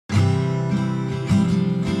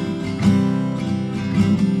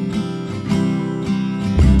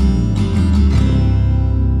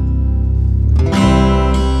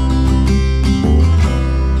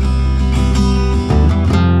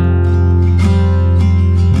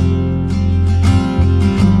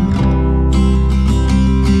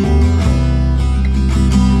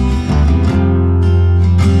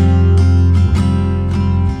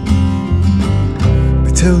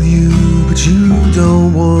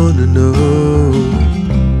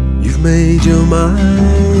made your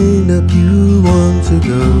mind up, you want to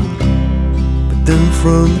go. But then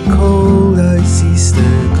from the cold ice east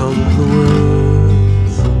there come the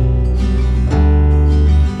words,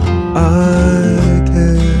 I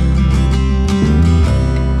care.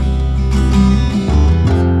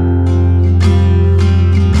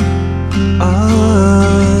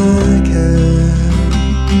 I care.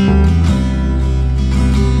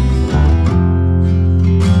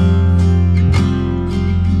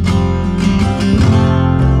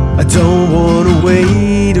 I don't wanna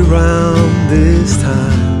wait around this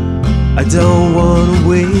time. I don't wanna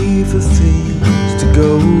wait for things to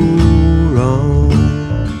go wrong.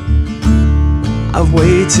 I've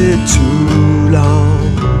waited too long.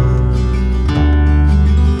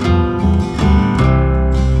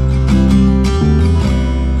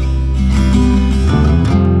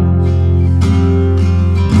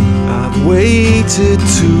 I've waited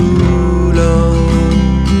too long.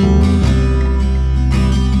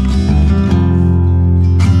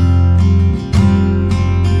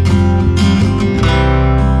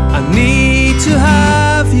 To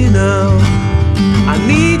have you now, I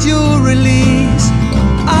need your release,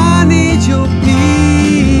 I need your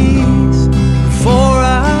peace before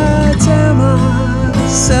I tear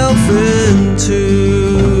myself in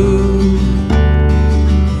two.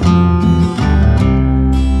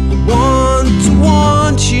 I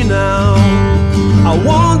want you now, I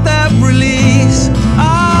want that release,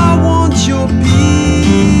 I want your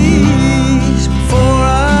peace before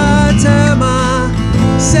I tear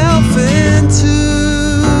myself into.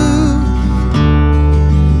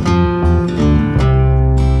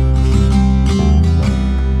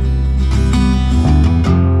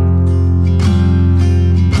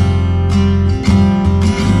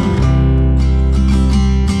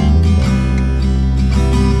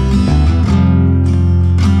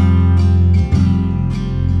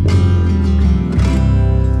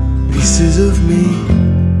 Pieces of me,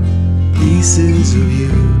 pieces of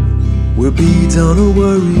you, we'll be down a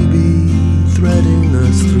worry, be threading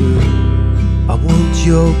us through. I want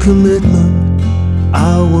your commitment,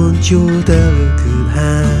 I want your delicate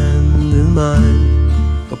hand in mine.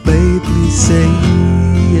 Oh babe, please say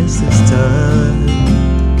yes this time.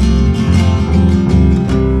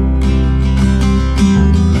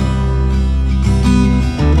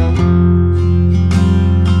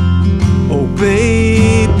 Oh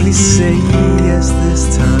babe, please say yes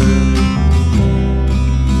this time.